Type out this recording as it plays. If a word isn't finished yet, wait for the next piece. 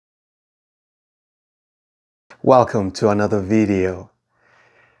Welcome to another video.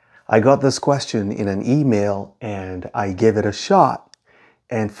 I got this question in an email and I gave it a shot.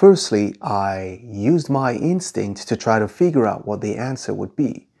 And firstly, I used my instinct to try to figure out what the answer would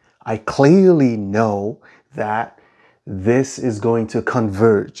be. I clearly know that this is going to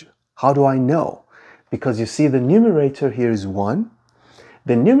converge. How do I know? Because you see the numerator here is 1.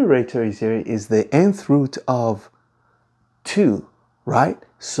 The numerator here is the nth root of 2, right?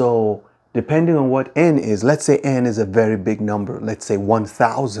 So depending on what n is, let's say n is a very big number, let's say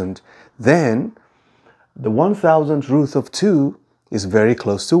 1000, then the 1000th root of 2 is very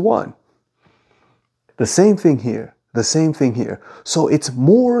close to 1. The same thing here, the same thing here. So it's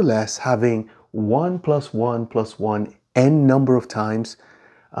more or less having 1 plus 1 plus 1 n number of times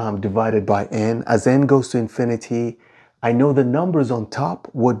divided by n. As n goes to infinity, I know the numbers on top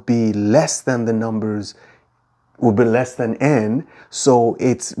would be less than the numbers will be less than n, so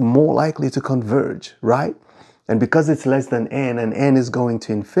it's more likely to converge, right? And because it's less than n and n is going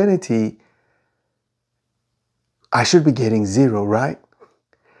to infinity, I should be getting 0, right?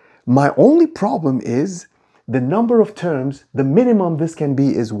 My only problem is the number of terms, the minimum this can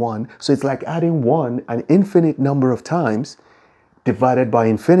be is 1, so it's like adding 1 an infinite number of times divided by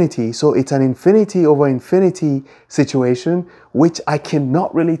infinity, so it's an infinity over infinity situation, which I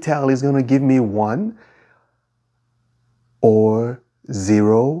cannot really tell is going to give me 1, or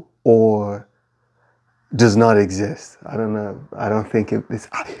 0, or does not exist. I don't know. I don't think it is.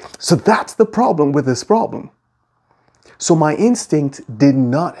 So that's the problem with this problem. So my instinct did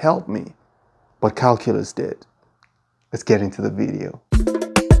not help me, but calculus did. Let's get into the video.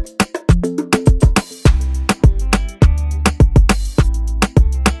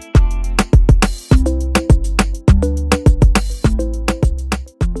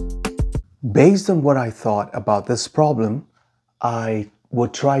 Based on what I thought about this problem, I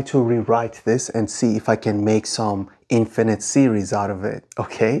would try to rewrite this and see if I can make some infinite series out of it,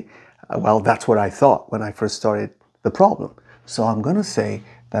 okay? Well, that's what I thought when I first started the problem. So I'm going to say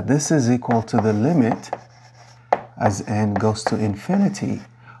that this is equal to the limit as n goes to infinity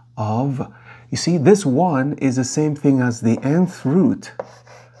of, you see, this 1 is the same thing as the nth root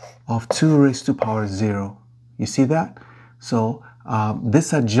of 2 raised to power 0. You see that? So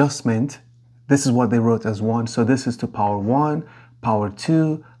this adjustment, this is what they wrote as 1. So this is to power 1, power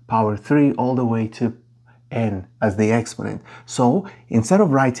 2, power 3, all the way to n as the exponent. So instead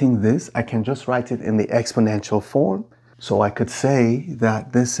of writing this, I can just write it in the exponential form. So I could say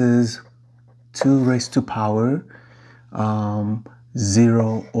that this is 2 raised to power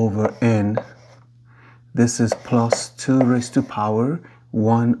 0 over n. This is plus 2 raised to power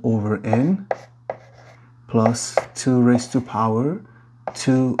 1 over n plus 2 raised to power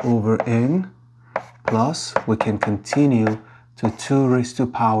 2 over n, plus we can continue to 2 raised to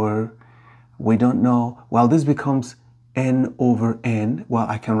power, we don't know, well, this becomes n over n. Well,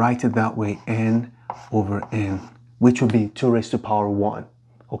 I can write it that way, n over n, which would be 2 raised to power 1,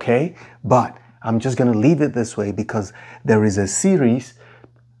 okay? But I'm just going to leave it this way because there is a series,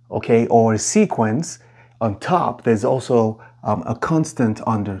 okay, or a sequence on top. There's also a constant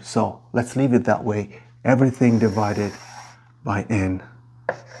under, so let's leave it that way. Everything divided by n.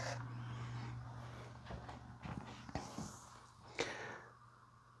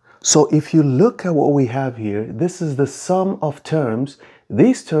 So if you look at what we have here, this is the sum of terms.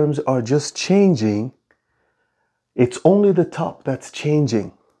 These terms are just changing. It's only the top that's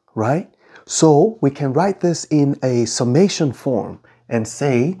changing, right? So we can write this in a summation form and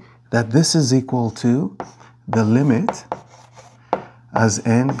say that this is equal to the limit as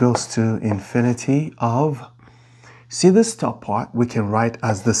n goes to infinity of, see this top part, we can write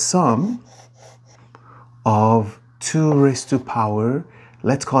as the sum of 2 raised to power,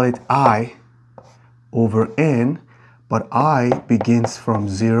 let's call it I over n, but I begins from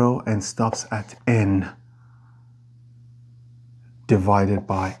 0 and stops at n divided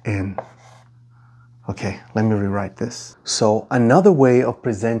by n. Okay, let me rewrite this. So another way of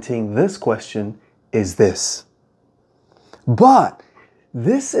presenting this question is this. But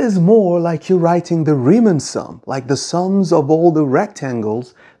this is more like you're writing the Riemann sum, like the sums of all the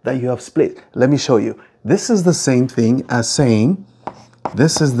rectangles that you have split. Let me show you. This is the same thing as saying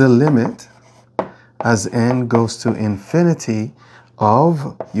this is the limit as n goes to infinity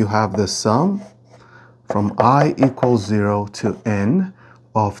of, you have the sum from I equals 0 to n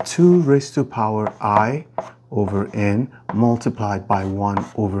of 2 raised to power I over n multiplied by 1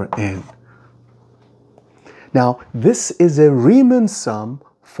 over n. Now, this is a Riemann sum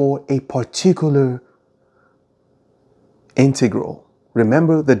for a particular integral.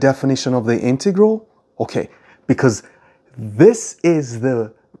 Remember the definition of the integral? Okay, because this is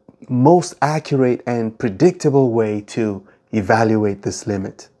the most accurate and predictable way to evaluate this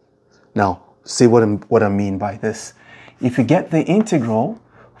limit. Now, see what I mean by this. If you get the integral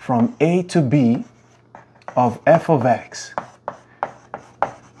from a to b of f of x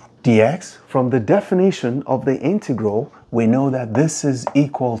dx, from the definition of the integral, we know that this is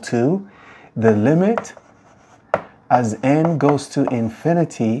equal to the limit as n goes to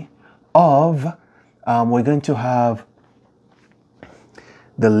infinity of, we're going to have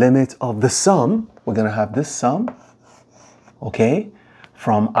the limit of the sum. We're going to have this sum, okay,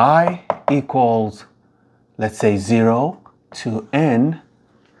 from I equals, let's say, 0 to n,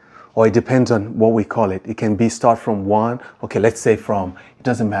 or it depends on what we call it. It can be start from 1. Okay, let's say from, it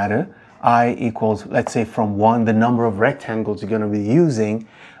doesn't matter. I equals, let's say from 1, the number of rectangles you're going to be using,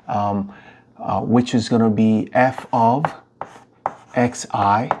 which is going to be f of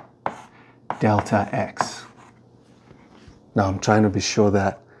xi delta x. Now I'm trying to be sure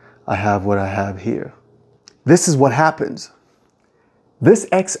that I have what I have here. This is what happens. This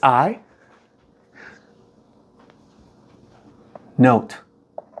xi, note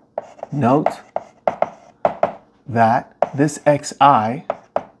that this xi,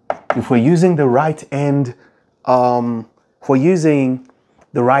 if we're using the right end,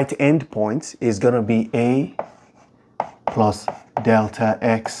 points, is going to be a plus delta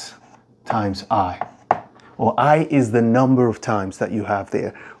x times I. Or I is the number of times that you have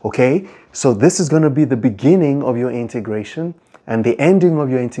there, okay? So this is going to be the beginning of your integration, and the ending of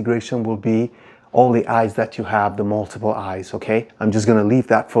your integration will be all the i's that you have, the multiple i's, okay? I'm just going to leave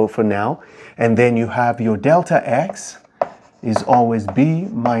that for now. And then you have your delta x is always b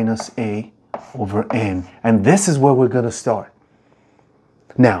minus a over n. And this is where we're going to start.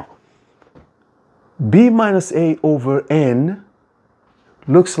 Now, b minus a over n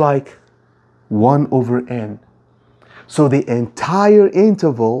looks like 1 over n. So the entire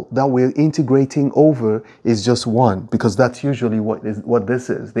interval that we're integrating over is just 1, because that's usually what this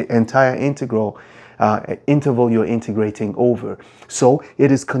is, the entire interval you're integrating over. So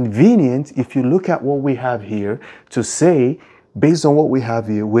it is convenient, if you look at what we have here, to say, based on what we have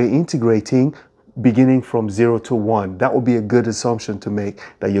here, we're integrating beginning from 0 to 1. That would be a good assumption to make,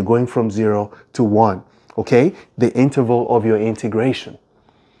 that you're going from 0 to 1, okay? The interval of your integration.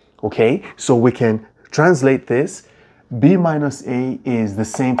 Okay, so we can translate this. B minus a is the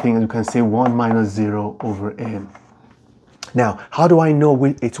same thing as you can say 1 minus 0 over n. Now, how do I know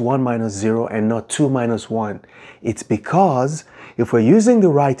it's 1 minus 0 and not 2 minus 1? It's because if we're using the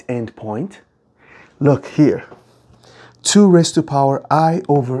right end point, look here, 2 raised to power I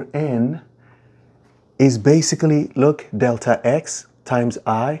over n is basically, look, delta x times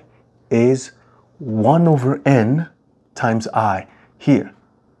I is 1 over n times I here.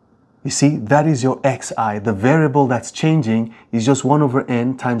 You see, that is your xi. The variable that's changing is just 1 over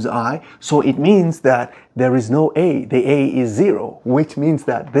n times I. So it means that there is no a. The a is 0, which means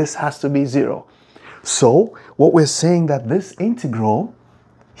that this has to be 0. So what we're saying, that this integral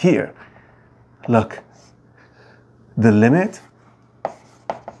here, look, the limit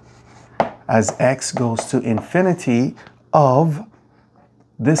as x goes to infinity of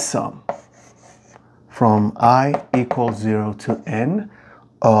this sum from I equals 0 to n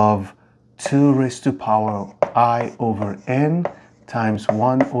of 2 raised to power I over n times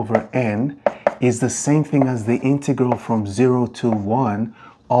 1 over n is the same thing as the integral from 0 to 1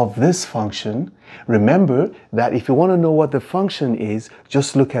 of this function. Remember that if you want to know what the function is,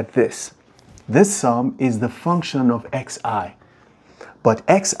 just look at this. This sum is the function of xi, but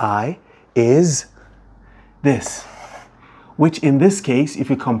xi is this, which in this case, if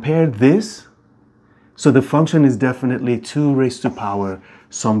you compare this, so the function is definitely 2 raised to power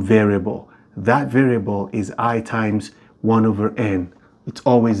some variable. That variable is I times 1 over n. It's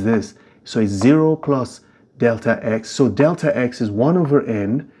always this. So it's 0 plus delta x. So delta x is 1 over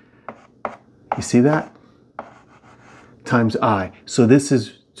n. You see that? Times I. So this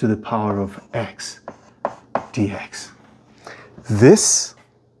is to the power of x dx. This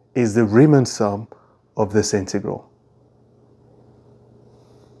is the Riemann sum of this integral.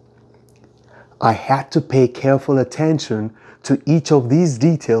 I had to pay careful attention to each of these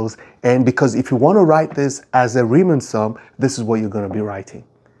details, and because if you want to write this as a Riemann sum, this is what you're going to be writing.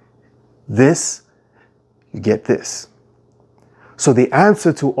 This, you get this. So the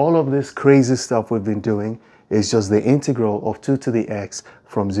answer to all of this crazy stuff we've been doing is just the integral of 2 to the x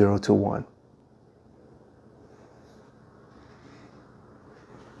from 0 to 1.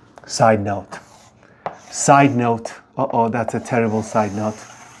 Side note, uh-oh, that's a terrible side note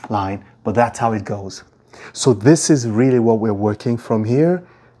line, but that's how it goes. So this is really what we're working from here.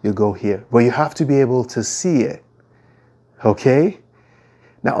 You go here, but you have to be able to see it, okay?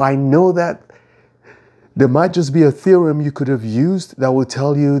 Now, I know that there might just be a theorem you could have used that will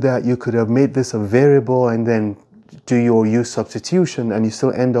tell you that you could have made this a variable and then do your use substitution and you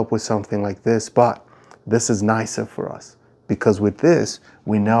still end up with something like this, but this is nicer for us because with this,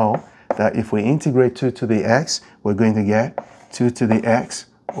 we know that if we integrate 2 to the x, we're going to get 2 to the x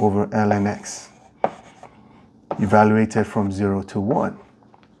over ln x, evaluated from 0 to 1.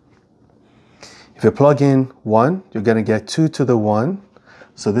 If you plug in 1, you're going to get 2 to the 1.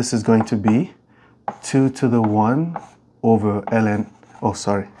 So this is going to be 2 to the 1 over ln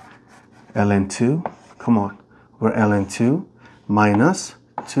 2, come on, over ln 2 minus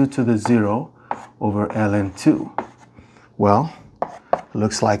 2 to the 0 over ln 2. Well,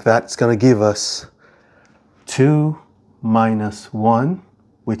 looks like that's going to give us 2 minus 1,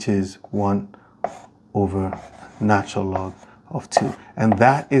 which is 1 over natural log of 2. And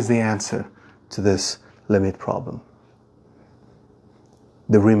that is the answer to this limit problem.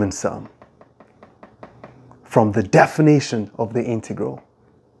 The Riemann sum. From the definition of the integral.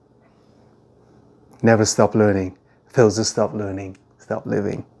 Never stop learning. Fails to stop learning. Stop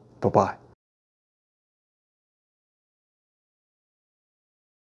living. Bye-bye.